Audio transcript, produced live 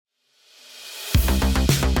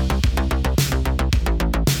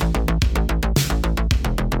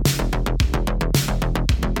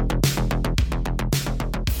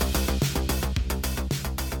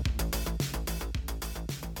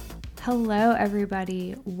Hello,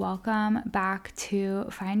 everybody. Welcome back to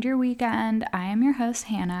Find Your Weekend. I am your host,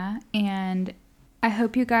 Hannah, and I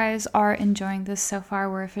hope you guys are enjoying this so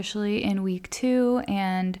far. We're officially in week 2,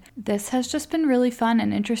 and this has just been really fun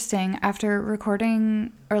and interesting. After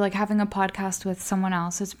recording or having a podcast with someone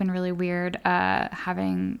else, it's been really weird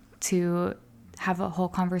having to have a whole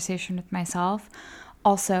conversation with myself.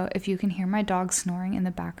 Also, if you can hear my dog snoring in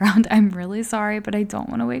the background, I'm really sorry, but I don't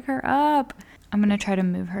want to wake her up. I'm going to try to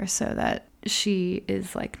move her so that she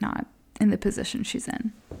is not in the position she's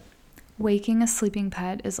in. Waking a sleeping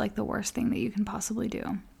pet is the worst thing that you can possibly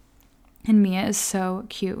do. And Mia is so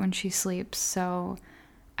cute when she sleeps, so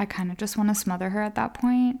I kind of just want to smother her at that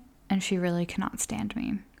point, and she really cannot stand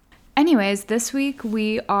me. Anyways, this week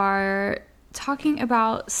we are talking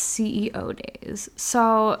about CEO days.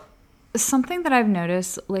 So something that I've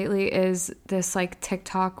noticed lately is this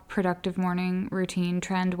TikTok productive morning routine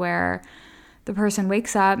trend where the person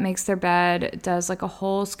wakes up, makes their bed, does a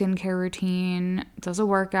whole skincare routine, does a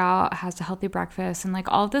workout, has a healthy breakfast, and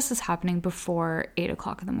all of this is happening before 8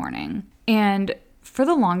 o'clock in the morning. And for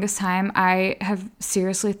the longest time, I have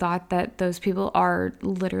seriously thought that those people are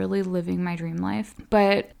literally living my dream life.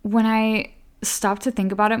 But when I stop to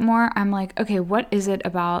think about it more, I'm okay, what is it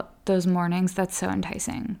about those mornings that's so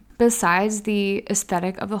enticing? Besides the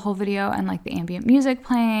aesthetic of the whole video and the ambient music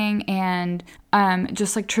playing and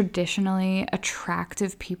just traditionally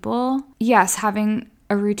attractive people, yes, having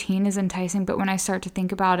a routine is enticing, but when I start to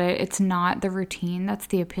think about it, it's not the routine that's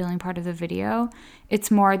the appealing part of the video.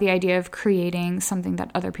 It's more the idea of creating something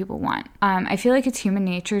that other people want. I feel it's human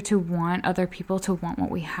nature to want other people to want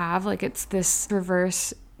what we have. It's this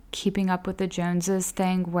reverse keeping up with the Joneses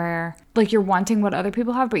thing where you're wanting what other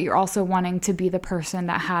people have, but you're also wanting to be the person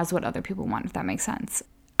that has what other people want, if that makes sense.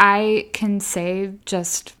 I can say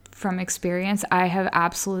just from experience, I have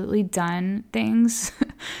absolutely done things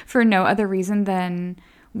for no other reason than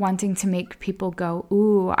wanting to make people go,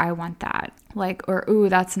 ooh, I want that. Or ooh,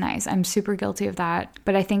 that's nice. I'm super guilty of that.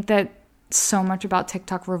 But I think that so much about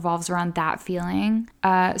TikTok revolves around that feeling.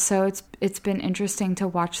 So it's been interesting to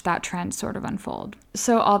watch that trend sort of unfold.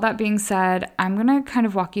 So all that being said, I'm going to kind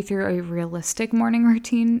of walk you through a realistic morning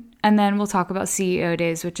routine, and then we'll talk about CEO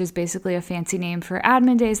days, which is basically a fancy name for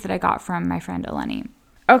admin days that I got from my friend Eleni.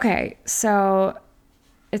 Okay, so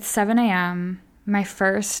it's 7 a.m. My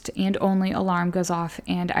first and only alarm goes off,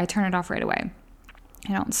 and I turn it off right away.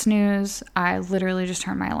 I don't snooze. I literally just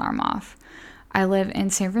turn my alarm off. I live in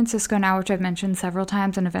San Francisco now, which I've mentioned several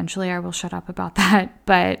times, and eventually I will shut up about that.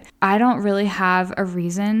 But I don't really have a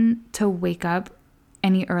reason to wake up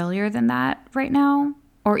any earlier than that right now,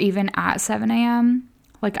 or even at 7 a.m.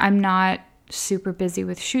 I'm not super busy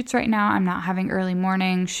with shoots right now. I'm not having early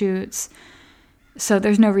morning shoots. So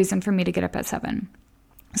there's no reason for me to get up at 7.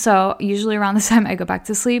 So usually around this time I go back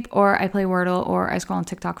to sleep, or I play Wordle, or I scroll on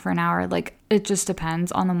TikTok for an hour. It just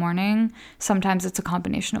depends on the morning. Sometimes it's a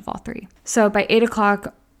combination of all three. So by 8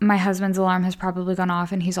 o'clock, my husband's alarm has probably gone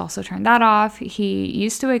off, and he's also turned that off. He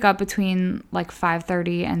used to wake up between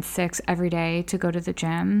 5:30 and 6 every day to go to the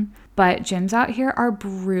gym, but gyms out here are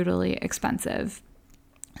brutally expensive.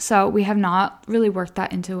 So we have not really worked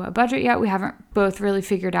that into a budget yet. We haven't both really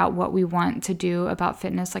figured out what we want to do about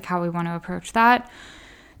fitness, how we want to approach that.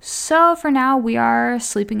 So for now, we are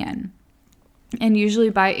sleeping in. And usually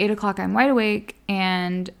by 8 o'clock, I'm wide awake.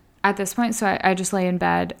 And at this point, so I just lay in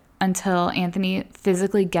bed until Anthony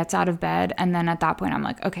physically gets out of bed. And then at that point, I'm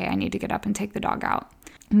okay, I need to get up and take the dog out.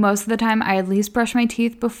 Most of the time, I at least brush my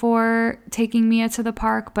teeth before taking Mia to the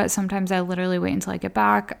park. But sometimes I literally wait until I get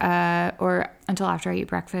back or until after I eat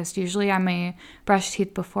breakfast. Usually I'm a brush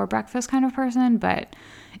teeth before breakfast kind of person, but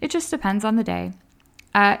it just depends on the day.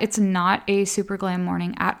 It's not a super glam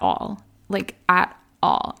morning at all, at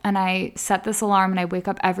all. And I set this alarm and I wake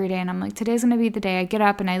up every day and I'm today's going to be the day I get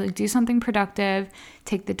up and I do something productive,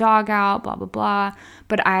 take the dog out, blah, blah, blah.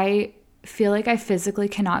 But I feel I physically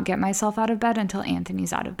cannot get myself out of bed until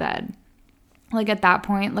Anthony's out of bed. At that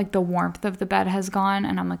point, the warmth of the bed has gone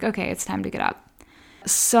and I'm okay, it's time to get up.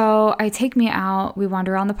 So I take Mia out, we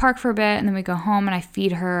wander around the park for a bit, and then we go home and I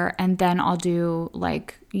feed her, and then I'll do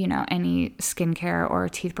any skincare or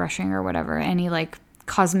teeth brushing or whatever, any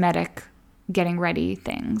cosmetic getting ready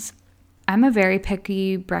things. I'm a very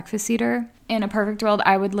picky breakfast eater. In a perfect world,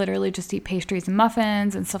 I would literally just eat pastries and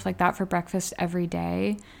muffins and stuff like that for breakfast every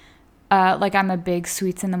day. I'm a big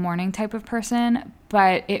sweets in the morning type of person,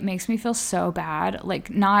 but it makes me feel so bad,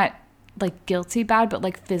 not guilty bad,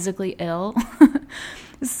 but physically ill.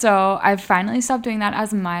 So I've finally stopped doing that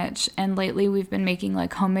as much. And lately we've been making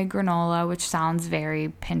homemade granola, which sounds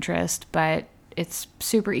very Pinterest, but it's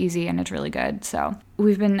super easy and it's really good. So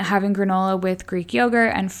we've been having granola with Greek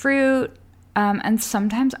yogurt and fruit. And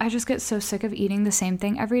sometimes I just get so sick of eating the same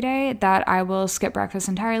thing every day that I will skip breakfast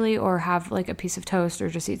entirely or have like a piece of toast or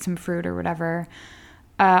just eat some fruit or whatever.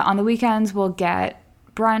 On the weekends, we'll get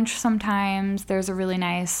brunch sometimes. There's a really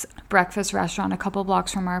nice breakfast restaurant a couple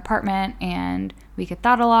blocks from our apartment, and we get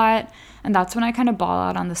that a lot. And that's when I kind of ball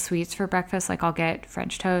out on the sweets for breakfast. Like I'll get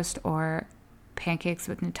French toast or pancakes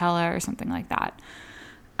with Nutella or something like that.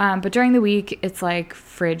 But during the week, it's like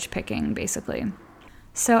fridge picking, basically.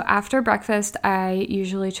 So after breakfast, I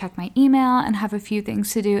usually check my email and have a few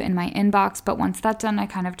things to do in my inbox. But once that's done, I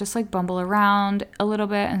kind of just like bumble around a little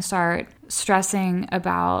bit and start stressing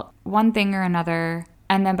about one thing or another.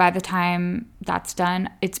 And then by the time that's done,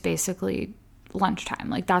 it's basically lunchtime.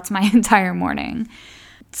 Like that's my entire morning.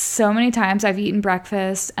 So many times I've eaten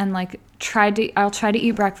breakfast and like I'll try to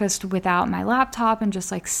eat breakfast without my laptop and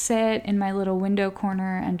just like sit in my little window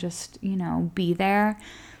corner and just, be there.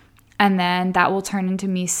 And then that will turn into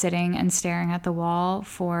me sitting and staring at the wall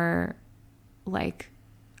for like,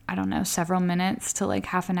 I don't know, several minutes to like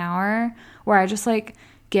half an hour, where I just like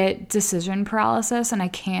get decision paralysis and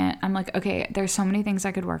I'm like, okay, there's so many things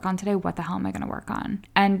I could work on today. What the hell am I going to work on?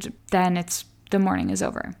 And then the morning is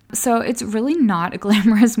over. So it's really not a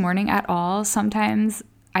glamorous morning at all. Sometimes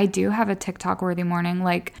I do have a TikTok worthy morning.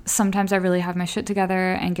 Like sometimes I really have my shit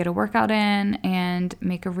together and get a workout in and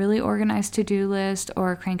make a really organized to-do list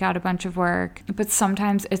or crank out a bunch of work. But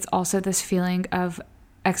sometimes it's also this feeling of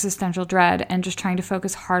existential dread and just trying to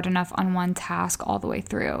focus hard enough on one task all the way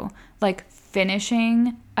through. Like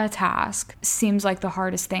finishing a task seems like the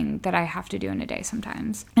hardest thing that I have to do in a day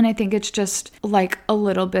sometimes. And I think it's just like a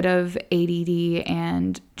little bit of ADD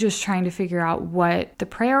and just trying to figure out what the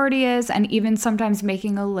priority is. And even sometimes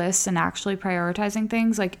making a list and actually prioritizing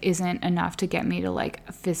things like isn't enough to get me to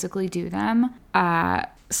like physically do them.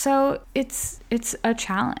 So it's a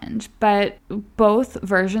challenge, but both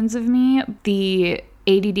versions of me, the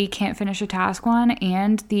ADD can't finish a task one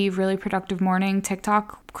and the really productive morning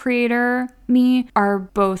TikTok creator me are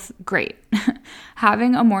both great.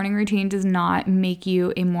 Having a morning routine does not make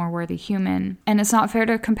you a more worthy human. And it's not fair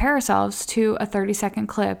to compare ourselves to a 30-second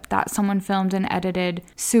clip that someone filmed and edited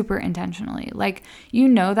super intentionally. Like,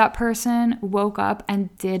 that person woke up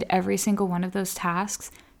and did every single one of those tasks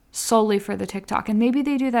solely for the TikTok. And maybe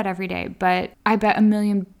they do that every day, but I bet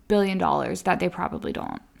 $1 billion that they probably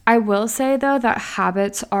don't. I will say, though, that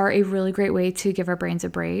habits are a really great way to give our brains a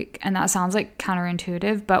break. And that sounds like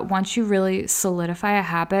counterintuitive, but once you really solidify a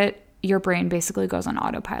habit, your brain basically goes on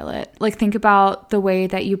autopilot. Like, think about the way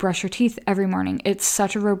that you brush your teeth every morning. It's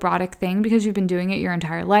such a robotic thing because you've been doing it your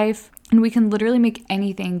entire life. And we can literally make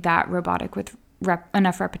anything that robotic with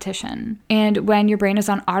enough repetition. And when your brain is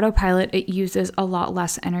on autopilot, it uses a lot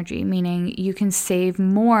less energy, meaning you can save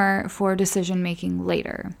more for decision making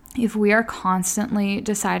later. If we are constantly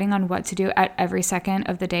deciding on what to do at every second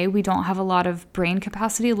of the day, we don't have a lot of brain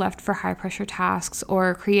capacity left for high pressure tasks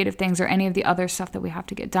or creative things or any of the other stuff that we have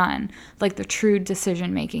to get done, like the true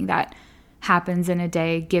decision making that happens in a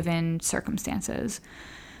day given circumstances.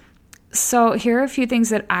 So here are a few things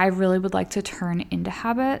that I really would like to turn into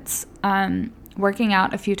habits. Working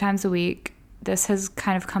out a few times a week. This has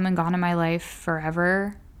kind of come and gone in my life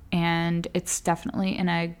forever, and it's definitely in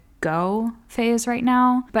a go phase right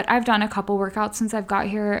now. But I've done a couple workouts since I've got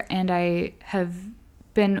here, and I have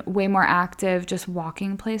been way more active just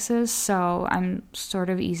walking places, so I'm sort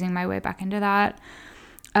of easing my way back into that.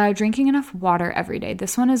 Drinking enough water every day.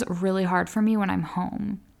 This one is really hard for me when I'm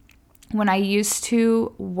home. When I used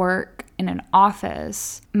to work in an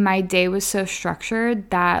office, my day was so structured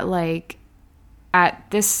that like at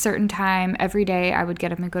this certain time every day, I would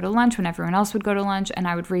get up and go to lunch when everyone else would go to lunch, and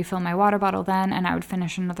I would refill my water bottle then, and I would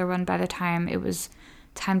finish another one by the time it was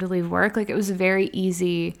time to leave work. Like, it was very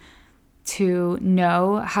easy to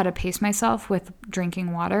know how to pace myself with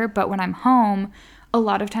drinking water. But when I'm home, a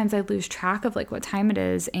lot of times I lose track of like what time it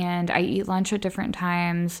is, and I eat lunch at different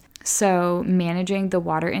times. So managing the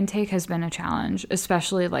water intake has been a challenge,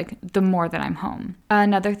 especially like the more that I'm home.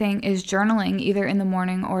 Another thing is journaling, either in the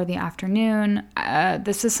morning or the afternoon.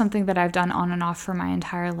 This is something that I've done on and off for my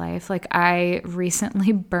entire life. Like, I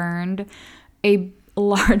recently burned a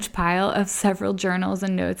large pile of several journals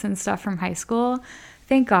and notes and stuff from high school.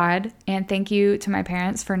 Thank God. And thank you to my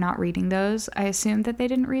parents for not reading those. I assume that they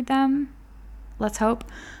didn't read them. Let's hope.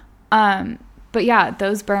 But yeah,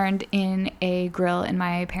 those burned in a grill in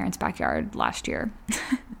my parents' backyard last year.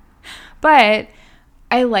 But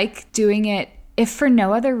I like doing it, if for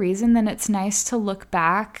no other reason than it's nice to look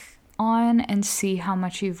back on and see how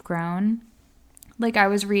much you've grown. Like I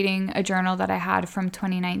was reading a journal that I had from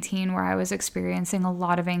 2019 where I was experiencing a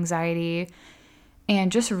lot of anxiety,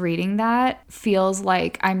 and just reading that feels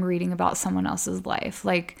like I'm reading about someone else's life.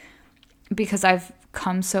 Like, because I've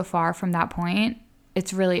come so far from that point,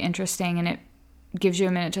 it's really interesting, and it gives you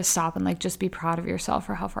a minute to stop and like just be proud of yourself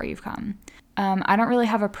for how far you've come. I don't really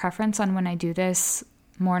have a preference on when I do this,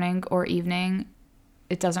 morning or evening.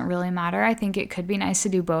 It doesn't really matter. I think it could be nice to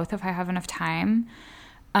do both if I have enough time.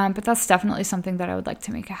 But that's definitely something that I would like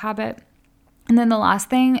to make a habit. And then the last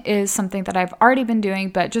thing is something that I've already been doing,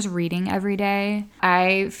 but just reading every day.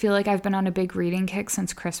 I feel like I've been on a big reading kick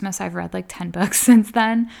since Christmas. I've read like 10 books since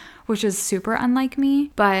then, which is super unlike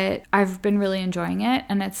me, but I've been really enjoying it.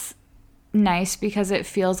 And it's nice because it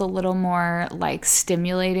feels a little more like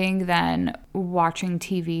stimulating than watching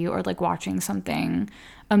TV or like watching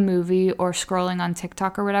a movie or scrolling on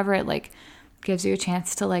TikTok or whatever. It like gives you a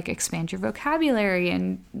chance to like expand your vocabulary,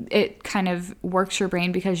 and it kind of works your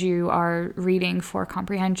brain because you are reading for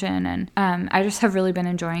comprehension. And I just have really been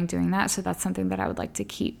enjoying doing that. So that's something that I would like to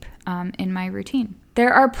keep in my routine.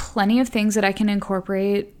 There are plenty of things that I can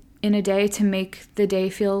incorporate in a day to make the day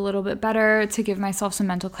feel a little bit better, to give myself some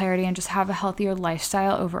mental clarity and just have a healthier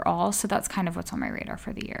lifestyle overall. So that's kind of what's on my radar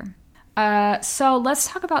for the year. So let's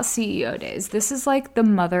talk about CEO days. This is like the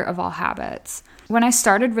mother of all habits. When I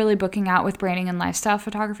started really booking out with branding and lifestyle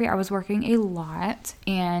photography, I was working a lot,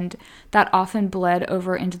 and that often bled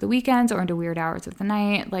over into the weekends or into weird hours of the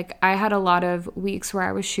night. Like I had a lot of weeks where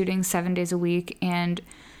I was shooting 7 days a week and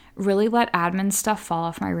really let admin stuff fall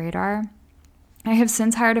off my radar. I have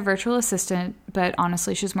since hired a virtual assistant, but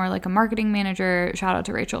honestly, she's more like a marketing manager. Shout out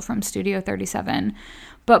to Rachel from Studio 37.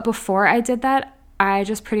 But before I did that, I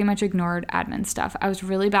just pretty much ignored admin stuff. I was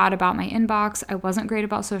really bad about my inbox. I wasn't great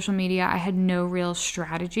about social media. I had no real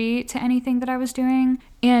strategy to anything that I was doing.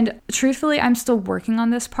 And truthfully, I'm still working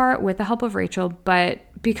on this part with the help of Rachel, but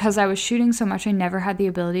because I was shooting so much, I never had the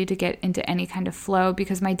ability to get into any kind of flow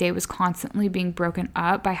because my day was constantly being broken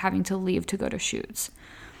up by having to leave to go to shoots.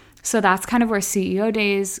 So that's kind of where CEO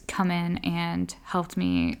days come in and helped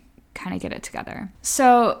me kind of get it together.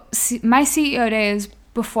 So my CEO days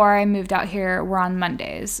before I moved out here were on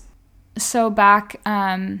Mondays. So back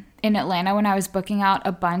in Atlanta, when I was booking out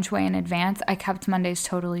a bunch way in advance, I kept Mondays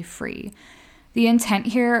totally free. The intent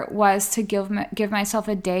here was to give myself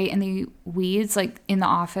a day in the weeds, like in the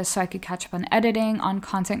office, so I could catch up on editing, on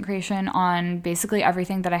content creation, on basically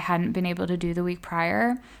everything that I hadn't been able to do the week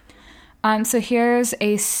prior. So here's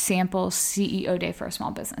a sample CEO day for a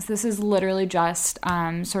small business. This is literally just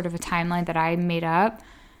sort of a timeline that I made up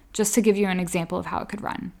just to give you an example of how it could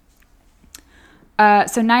run.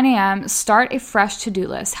 So 9 a.m., start a fresh to-do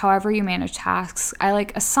list, however you manage tasks. I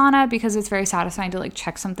like Asana because it's very satisfying to like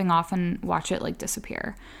check something off and watch it like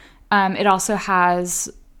disappear. It also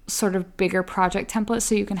has sort of bigger project templates,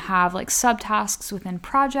 so you can have like subtasks within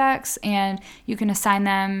projects and you can assign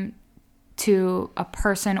them to a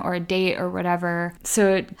person or a date or whatever.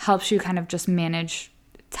 So it helps you kind of just manage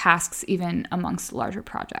tasks even amongst larger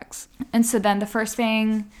projects. And so then the first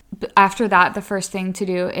thing to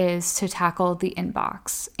do is to tackle the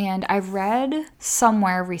inbox. And I've read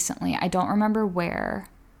somewhere recently, I don't remember where,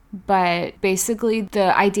 but basically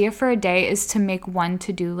the idea for a day is to make one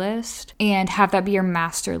to-do list and have that be your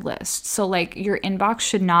master list. So like your inbox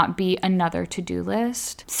should not be another to-do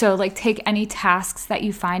list. So like take any tasks that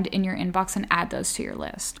you find in your inbox and add those to your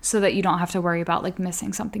list so that you don't have to worry about like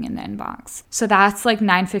missing something in the inbox. So that's like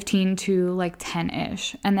 9:15 to like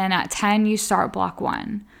 10-ish. And then at 10 you start block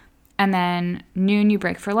 1. And then noon you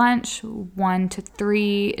break for lunch. 1 to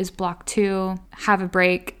 3 is block 2. Have a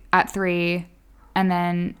break at 3. And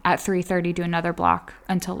then at 3:30 do another block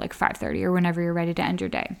until like 5:30 or whenever you're ready to end your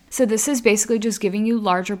day. So this is basically just giving you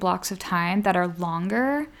larger blocks of time that are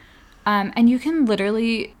longer. And you can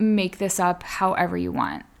literally make this up however you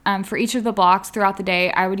want. For each of the blocks throughout the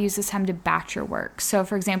day, I would use this time to batch your work. So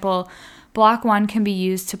for example, block 1 can be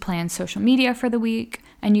used to plan social media for the week.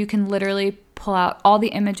 And you can literally pull out all the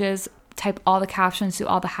images, type all the captions, do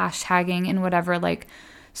all the hashtagging in whatever like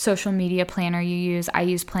social media planner you use. I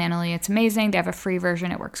use Planoly. It's amazing. They have a free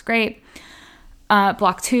version. It works great.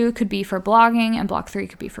 Block 2 could be for blogging and block 3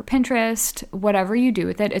 could be for Pinterest. Whatever you do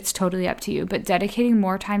with it, it's totally up to you. But dedicating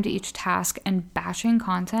more time to each task and batching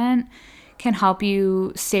content can help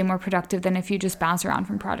you stay more productive than if you just bounce around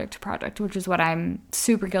from project to project, which is what I'm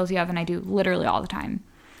super guilty of and I do literally all the time.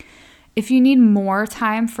 If you need more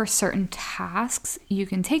time for certain tasks, you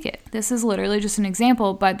can take it. This is literally just an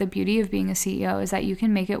example, but the beauty of being a CEO is that you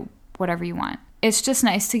can make it whatever you want. It's just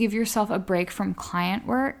nice to give yourself a break from client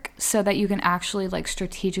work so that you can actually like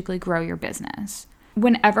strategically grow your business.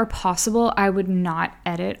 whenever possible, I would not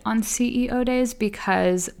edit on CEO days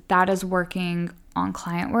because that is working on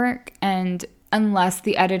client work. And unless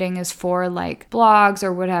the editing is for like blogs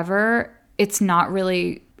or whatever, it's not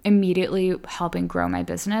really immediately helping grow my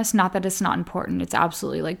business. Not that it's not important. It's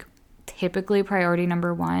absolutely like typically priority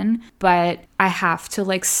number one, but I have to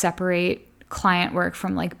like separate client work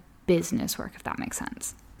from like business work, if that makes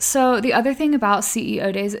sense. So the other thing about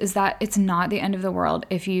CEO days is that it's not the end of the world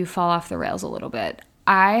if you fall off the rails a little bit.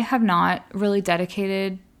 I have not really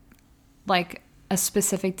dedicated like a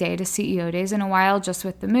specific day to CEO days in a while, just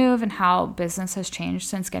with the move and how business has changed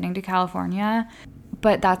since getting to California.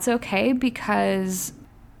 But that's okay because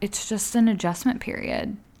it's just an adjustment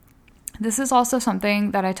period. This is also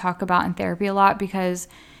something that I talk about in therapy a lot because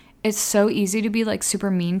it's so easy to be like super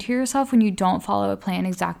mean to yourself when you don't follow a plan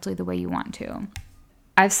exactly the way you want to.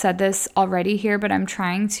 I've said this already here, but I'm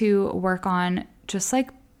trying to work on just like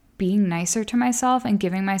being nicer to myself and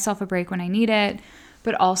giving myself a break when I need it,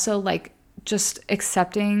 but also like just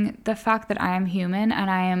accepting the fact that I am human and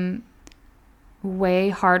I am way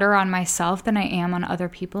harder on myself than I am on other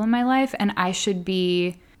people in my life. And it should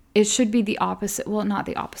be the opposite. Well, not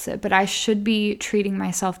the opposite, but I should be treating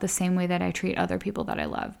myself the same way that I treat other people that I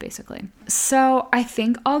love, basically. So I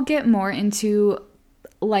think I'll get more into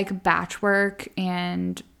like batch work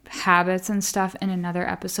and habits and stuff in another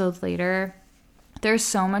episode later. There's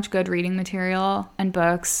so much good reading material and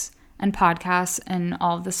books and podcasts and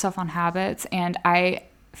all of this stuff on habits. And I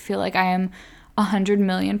feel like I am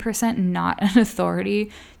 100,000,000% not an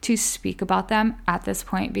authority to speak about them at this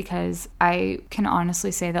point because I can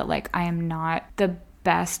honestly say that like I am not the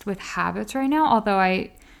best with habits right now. Although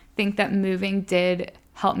I think that moving did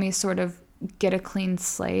help me sort of get a clean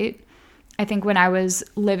slate. I think when I was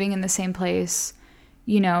living in the same place,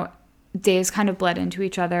 you know, days kind of bled into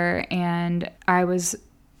each other and I was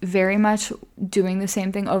very much doing the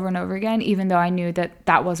same thing over and over again, even though I knew that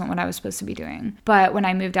that wasn't what I was supposed to be doing. But when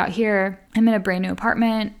I moved out here, I'm in a brand new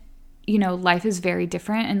apartment. You know, life is very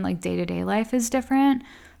different and like day-to-day life is different.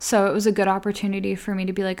 So it was a good opportunity for me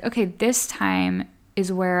to be like, okay, this time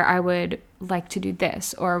is where I would like to do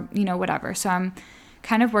this or, you know, whatever. So I'm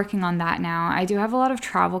kind of working on that now. I do have a lot of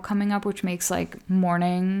travel coming up, which makes like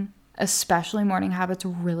especially morning habits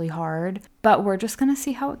really hard, but we're just going to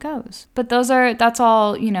see how it goes. But that's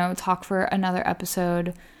all, you know, talk for another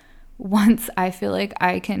episode once I feel like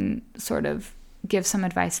I can sort of give some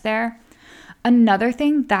advice there. Another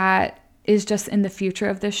thing that is just in the future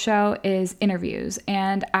of this show is interviews.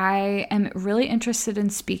 And I am really interested in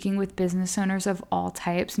speaking with business owners of all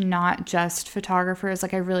types, not just photographers.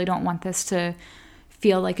 Like I really don't want this to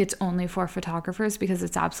feel like it's only for photographers because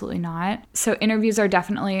it's absolutely not. So interviews are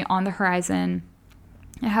definitely on the horizon.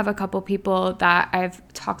 I have a couple people that I've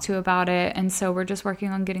talked to about it, and so we're just working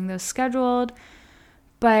on getting those scheduled.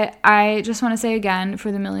 But I just want to say again,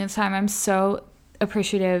 for the millionth time, I'm so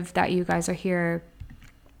appreciative that you guys are here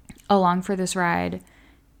along for this ride.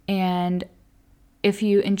 And if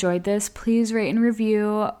you enjoyed this, please rate and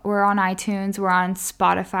review. We're on iTunes, we're on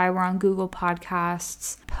Spotify, we're on Google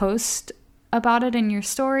Podcasts. Post about it in your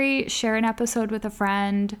story, share an episode with a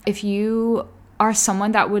friend. If you are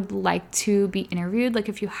someone that would like to be interviewed, like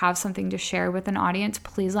if you have something to share with an audience,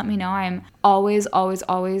 please let me know. I'm always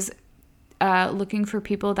looking for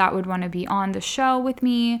people that would want to be on the show with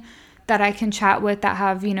me, that I can chat with, that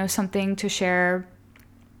have, you know, something to share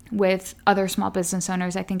with other small business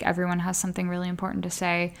owners. I think everyone has something really important to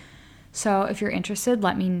say. So if you're interested,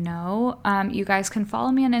 let me know. You guys can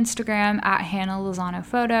follow me on Instagram at Hannah Lozano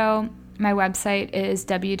Photo. My website is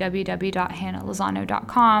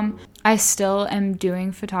www.hannahlozano.com. I still am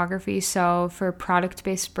doing photography, so for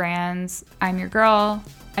product-based brands, I'm your girl.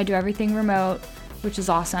 I do everything remote, which is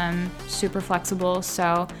awesome, super flexible.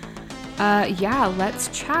 So yeah, let's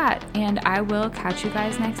chat, and I will catch you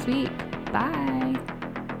guys next week. Bye.